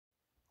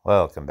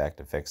Welcome back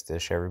to Fix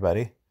Dish,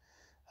 everybody.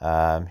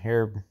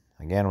 Here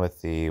again with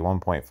the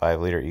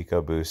 1.5 liter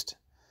EcoBoost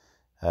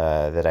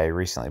that I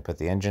recently put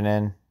the engine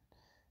in.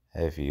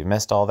 If you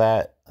missed all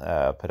that,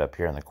 put up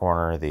here in the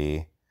corner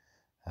the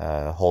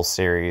whole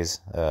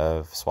series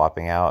of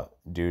swapping out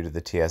due to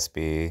the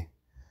TSB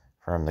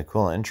from the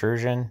coolant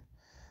intrusion.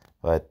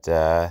 But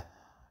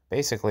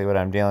basically what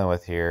I'm dealing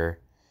with here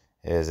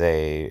is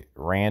a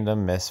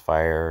random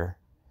misfire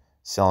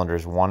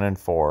cylinders 1 and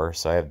 4.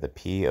 So I have the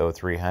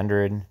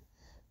P0300,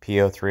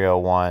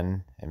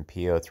 P0301, and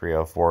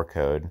P0304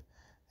 code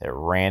that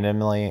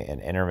randomly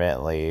and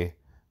intermittently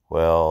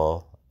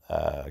will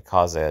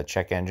cause a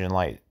check engine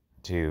light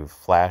to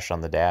flash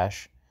on the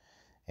dash.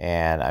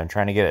 And I'm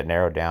trying to get it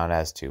narrowed down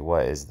as to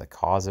what is the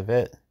cause of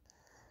it.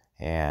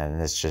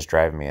 And it's just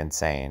driving me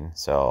insane.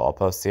 So I'll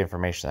post the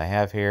information I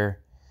have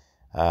here.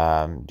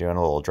 Doing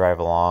a little drive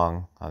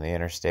along on the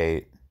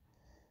interstate.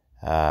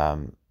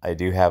 I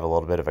do have a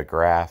little bit of a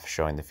graph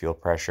showing the fuel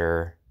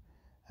pressure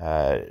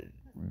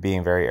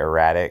being very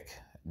erratic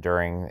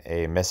during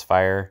a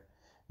misfire.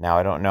 Now,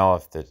 I don't know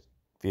if the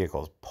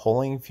vehicle is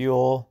pulling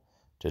fuel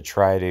to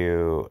try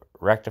to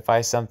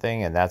rectify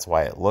something, and that's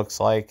why it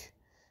looks like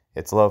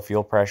it's low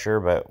fuel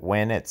pressure, but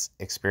when it's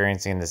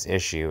experiencing this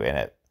issue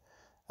and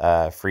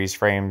it freeze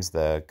frames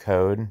the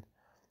code,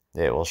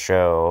 it will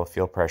show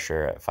fuel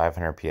pressure at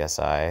 500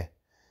 psi,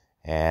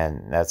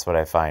 and that's what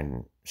I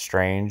find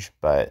strange.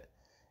 But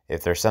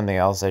if there's something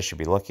else I should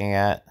be looking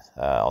at,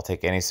 I'll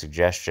take any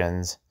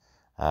suggestions.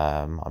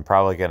 I'm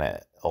probably going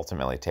to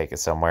ultimately take it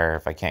somewhere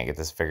if I can't get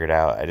this figured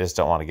out. I just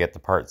don't want to get the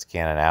parts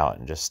cannon out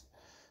and just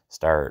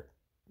start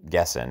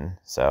guessing.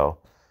 So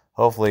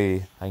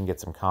hopefully I can get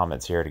some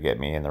comments here to get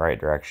me in the right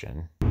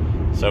direction.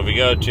 So if we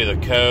go to the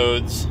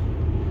codes,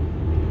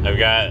 I've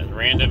got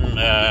random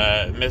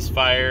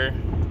misfire.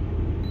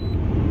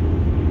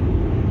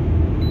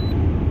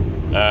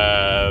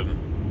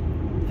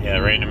 Yeah,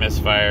 random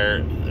misfire,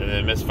 and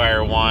then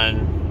misfire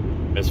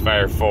 1,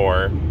 misfire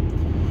 4,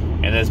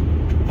 and this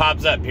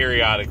pops up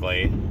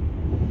periodically.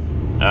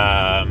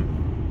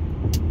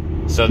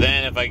 So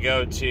then if I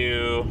go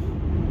to,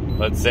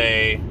 let's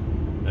say,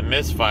 the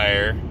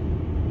misfire,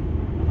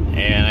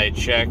 and I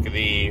check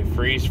the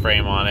freeze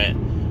frame on it,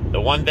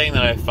 the one thing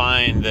that I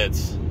find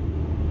that's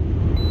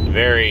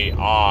very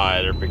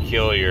odd or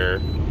peculiar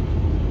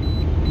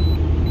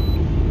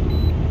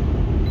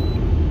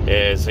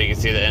is, so you can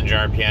see the engine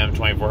RPM,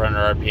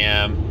 2400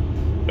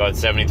 RPM, going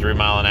 73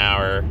 mile an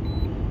hour.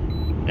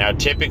 Now,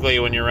 typically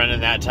when you're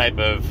running that type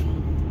of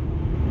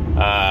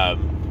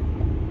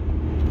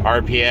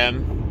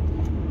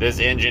RPM, this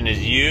engine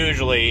is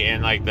usually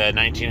in like the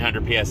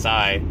 1900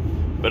 PSI,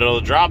 but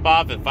it'll drop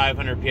off at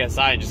 500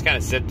 PSI and just kind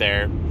of sit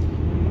there.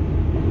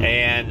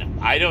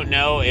 And I don't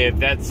know if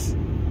that's,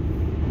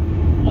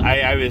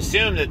 I would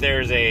assume that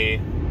there's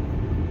a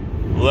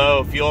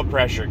low fuel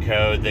pressure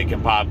code that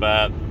can pop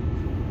up,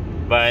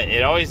 but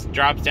it always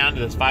drops down to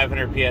this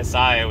 500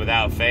 PSI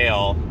without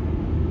fail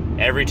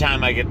every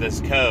time I get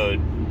this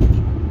code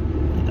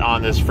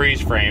on this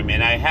freeze frame.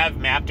 And I have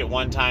mapped it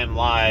one time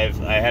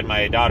live. I had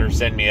my daughter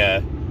send me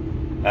a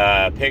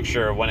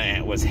picture of when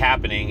it was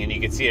happening, and you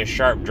could see a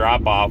sharp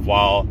drop off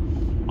while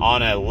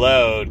on a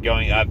load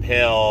going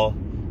uphill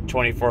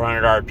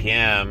 2400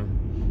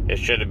 RPM. It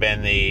should have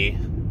been the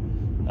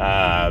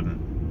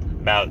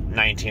about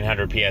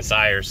 1900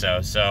 PSI or so.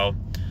 So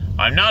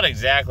I'm not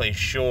exactly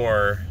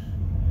sure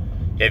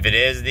if it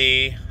is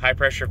the high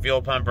pressure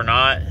fuel pump or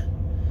not.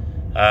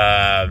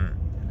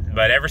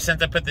 But ever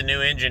since I put the new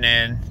engine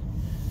in,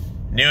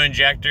 new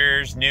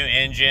injectors, new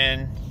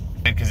engine,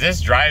 because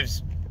this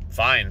drives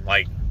fine,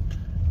 like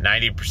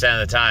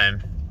 90% of the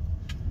time,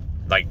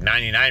 like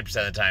 99% of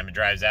the time, it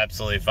drives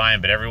absolutely fine.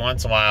 But every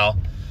once in a while,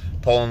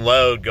 pulling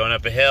load, going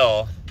up a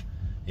hill,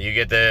 you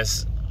get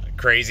this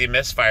crazy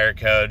misfire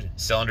code,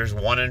 cylinders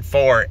 1 and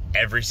 4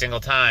 every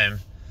single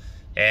time.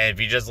 And if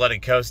you just let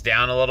it coast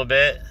down a little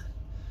bit,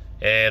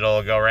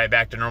 it'll go right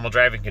back to normal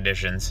driving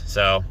conditions.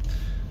 So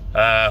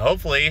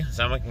hopefully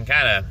someone can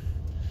kind of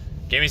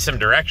give me some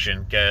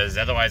direction, because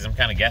otherwise I'm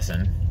kind of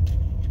guessing.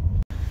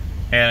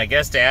 And I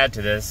guess to add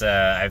to this,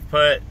 I've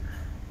put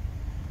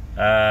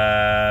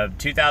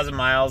 2,000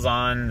 miles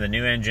on the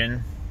new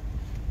engine.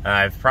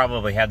 I've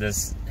probably had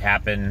this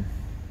happen,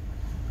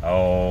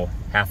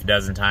 half a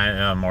dozen times,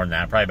 no, more than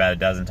that, probably about a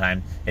dozen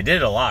times. It did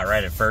it a lot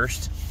right at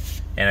first,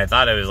 and I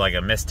thought it was like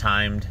a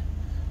mistimed,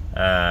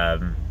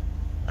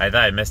 I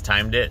thought I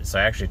mistimed it, so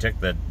I actually took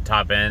the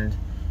top end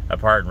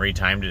apart and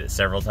retimed it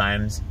several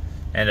times.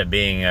 Ended up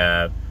being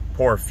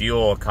poor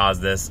fuel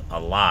caused this a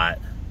lot.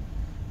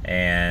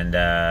 And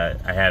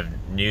I have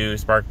new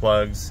spark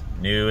plugs,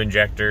 new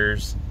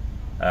injectors,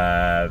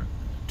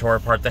 tore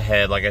apart the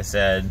head, like I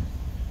said,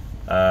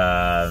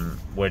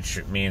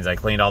 which means I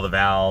cleaned all the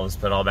valves,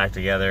 put it all back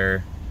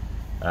together,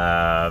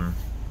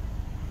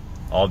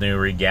 all new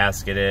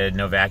regasketed,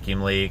 no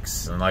vacuum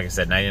leaks, and like I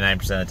said,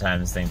 99% of the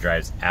time this thing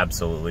drives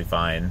absolutely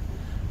fine.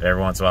 But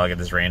every once in a while I get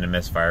this random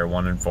misfire,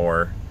 1 and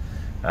 4.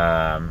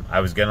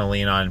 I was gonna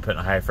lean on putting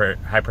a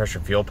high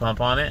pressure fuel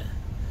pump on it,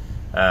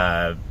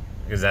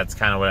 because that's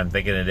kind of what I'm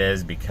thinking it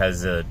is,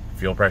 because the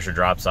fuel pressure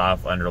drops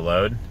off under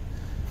load.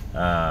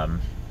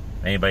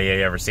 Anybody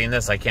ever seen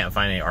this? I can't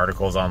find any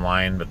articles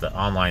online, but the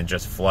online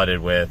just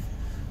flooded with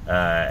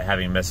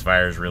having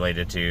misfires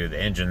related to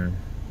the engine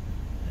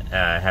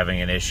having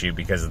an issue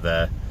because of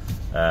the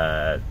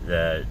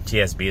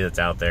TSB that's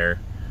out there.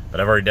 But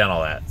I've already done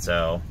all that,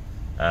 so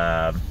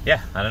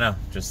yeah, I don't know.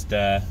 Just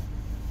give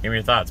me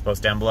your thoughts.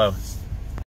 Post down below.